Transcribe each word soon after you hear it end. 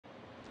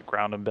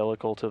Ground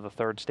umbilical to the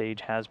third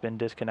stage has been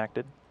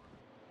disconnected.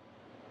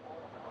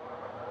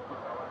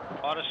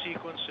 Auto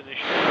sequence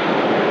initial.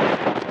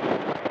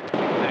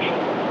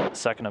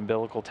 Second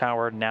umbilical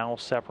tower now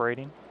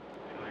separating.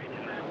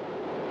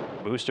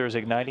 Boosters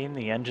igniting,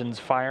 the engines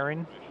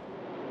firing.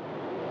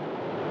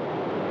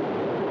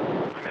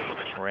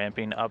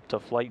 Ramping up to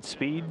flight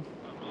speed.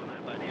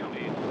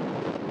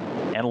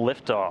 And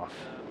liftoff.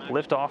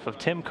 Liftoff of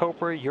Tim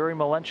Koper, Yuri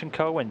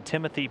Malenchenko, and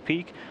Timothy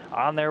Peake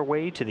on their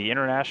way to the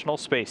International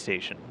Space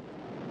Station.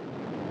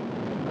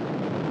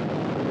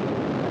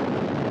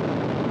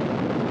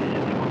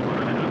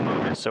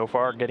 So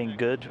far, getting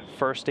good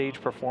first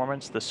stage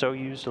performance. The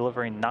Soyuz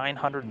delivering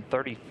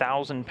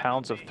 930,000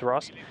 pounds of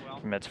thrust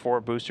from its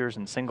 4 boosters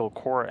and single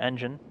core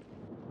engine.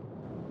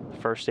 The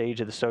first stage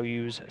of the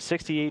Soyuz,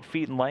 68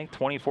 feet in length,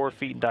 24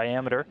 feet in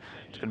diameter.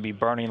 It's going to be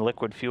burning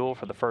liquid fuel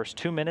for the first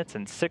 2 minutes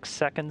and 6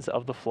 seconds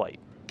of the flight.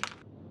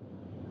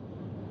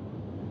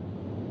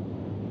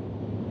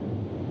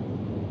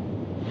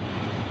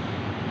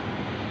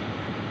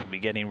 We'll be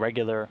getting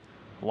regular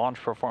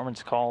launch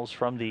performance calls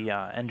from the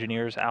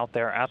engineers out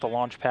there at the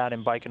launch pad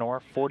in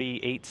Baikonur.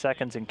 48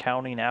 seconds and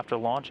counting after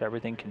launch.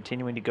 Everything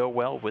continuing to go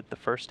well with the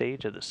first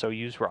stage of the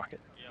Soyuz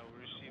rocket. Yeah,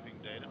 we're receiving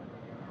data.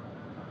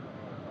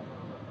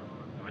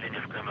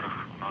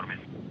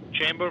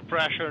 Chamber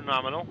pressure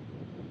nominal.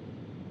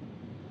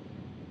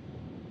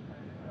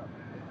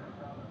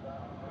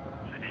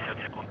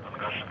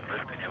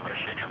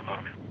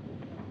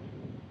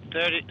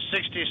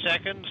 60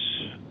 seconds.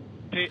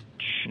 Pitch.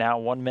 Now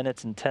 1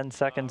 minute and 10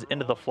 seconds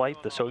into the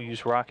flight, the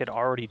Soyuz rocket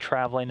already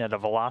traveling at a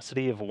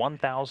velocity of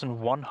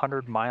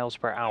 1,100 miles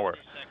per hour.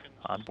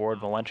 On board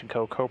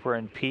Malenchenko, Koper,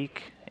 and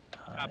Peake,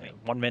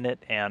 1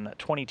 minute and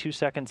 22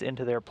 seconds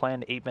into their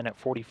planned 8-minute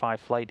 45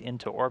 flight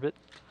into orbit.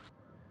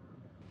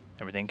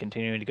 Everything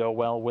continuing to go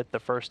well with the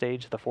first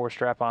stage, the 4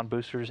 strap-on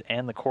boosters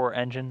and the core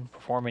engine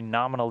performing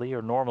nominally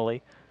or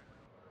normally.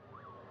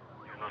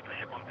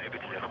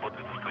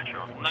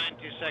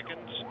 90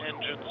 seconds,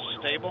 engines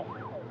stable.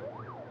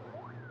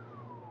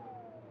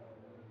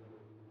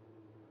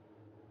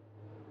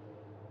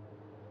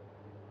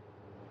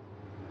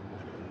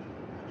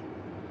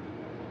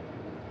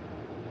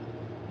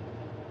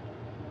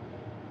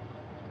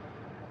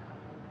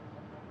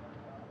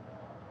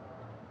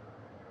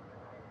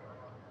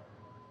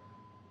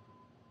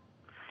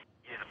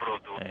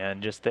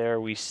 And just there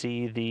we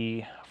see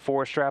the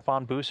 4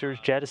 strap-on boosters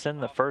jettison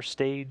the first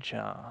stage,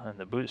 and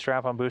the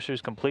strap-on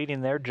boosters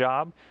completing their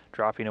job,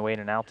 dropping away at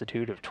an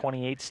altitude of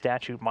 28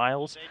 statute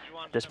miles.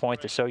 At this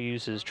point, the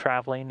Soyuz is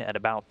traveling at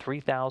about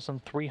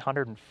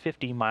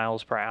 3,350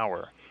 miles per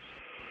hour.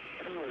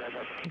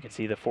 You can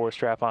see the 4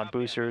 strap-on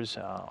boosters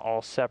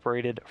all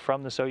separated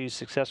from the Soyuz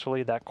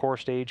successfully. That core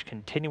stage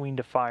continuing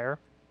to fire.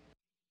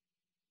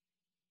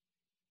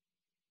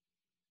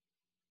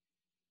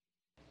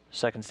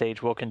 Second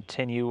stage will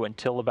continue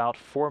until about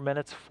 4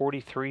 minutes,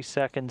 43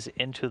 seconds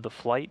into the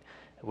flight,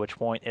 at which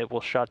point it will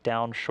shut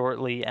down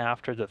shortly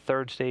after the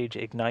third stage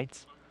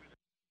ignites.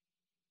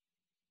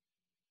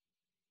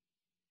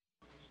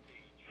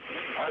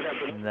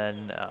 And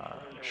then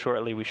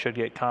shortly we should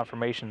get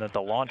confirmation that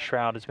the launch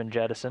shroud has been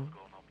jettisoned.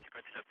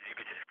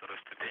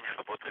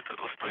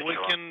 We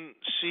can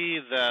see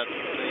that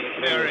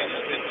the fairing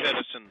has been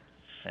jettisoned.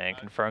 And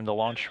confirm the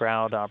launch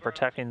shroud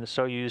protecting the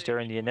Soyuz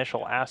during the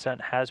initial ascent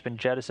has been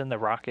jettisoned. The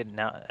rocket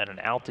now at an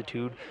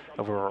altitude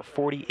of over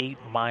 48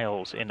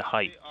 miles in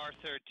height.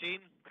 R13.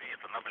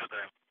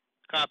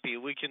 Copy,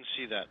 we can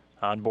see that.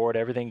 On board,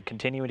 everything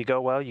continuing to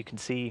go well. You can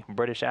see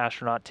British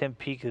astronaut Tim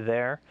Peake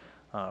there,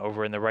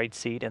 over in the right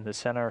seat. In the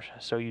center,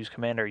 Soyuz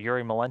commander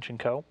Yuri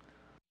Malenchenko.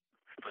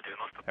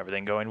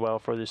 Everything going well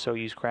for the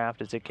Soyuz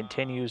craft as it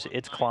continues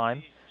its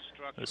climb.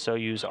 The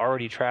Soyuz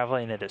already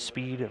traveling at a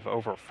speed of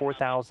over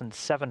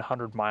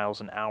 4,700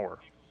 miles an hour.